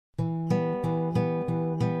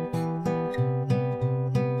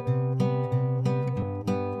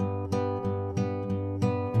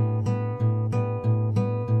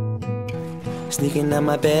sneaking out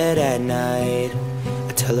my bed at night.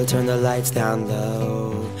 I tell her turn the lights down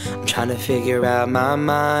low. I'm trying to figure out my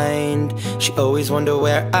mind. She always wonder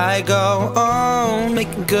where I go. Oh,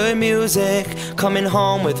 making good music, coming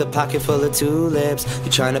home with a pocket full of tulips.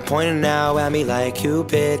 You're trying to point it now at me like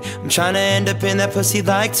Cupid. I'm trying to end up in that pussy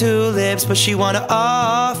like tulips, but she wanna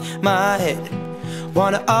off my head,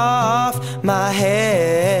 wanna off my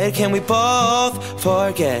head. Can we both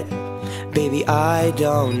forget? Baby, I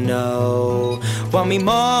don't know. Want me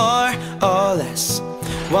more or less?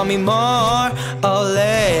 Want me more or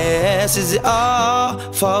less? Is it all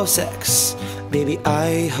for sex? Baby,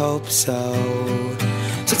 I hope so.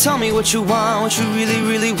 So tell me what you want, what you really,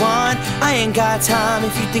 really want. I ain't got time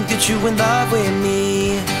if you think that you in love with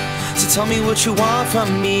me. So tell me what you want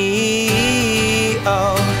from me.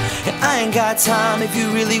 Oh, and I ain't got time if you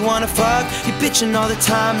really wanna fuck. You bitching all the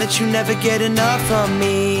time that you never get enough from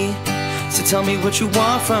me. So tell me what you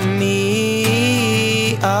want from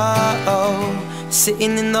me. Oh,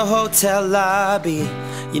 sitting in the hotel lobby,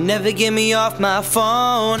 you never get me off my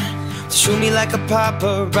phone. Shoot me like a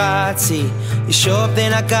paparazzi. You show up,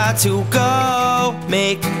 then I got to go.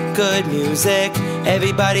 Make good music.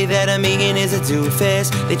 Everybody that I'm meeting is a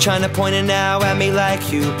doofus. They tryna point it now at me like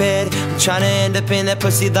Cupid. I'm tryna end up in that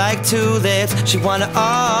pussy like tulips. She wanna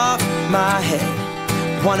off my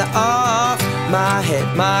head, wanna off my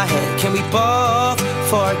head, my head. Can we both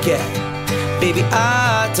forget? Baby,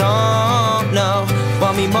 I don't know.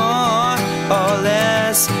 Want me more or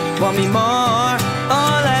less? Want me more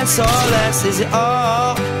or less, or less? Is it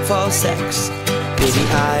all for sex? Baby,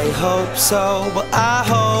 I hope so. Well, I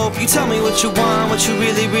hope you tell me what you want, what you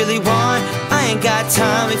really, really want. I ain't got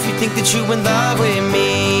time if you think that you in love with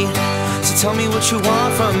me. So tell me what you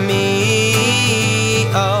want from me.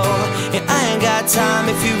 Oh, and I ain't got time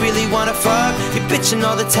if you really wanna fuck. You're bitching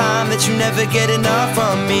all the time that you never get enough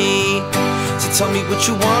from me. So tell me what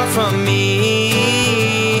you want from me.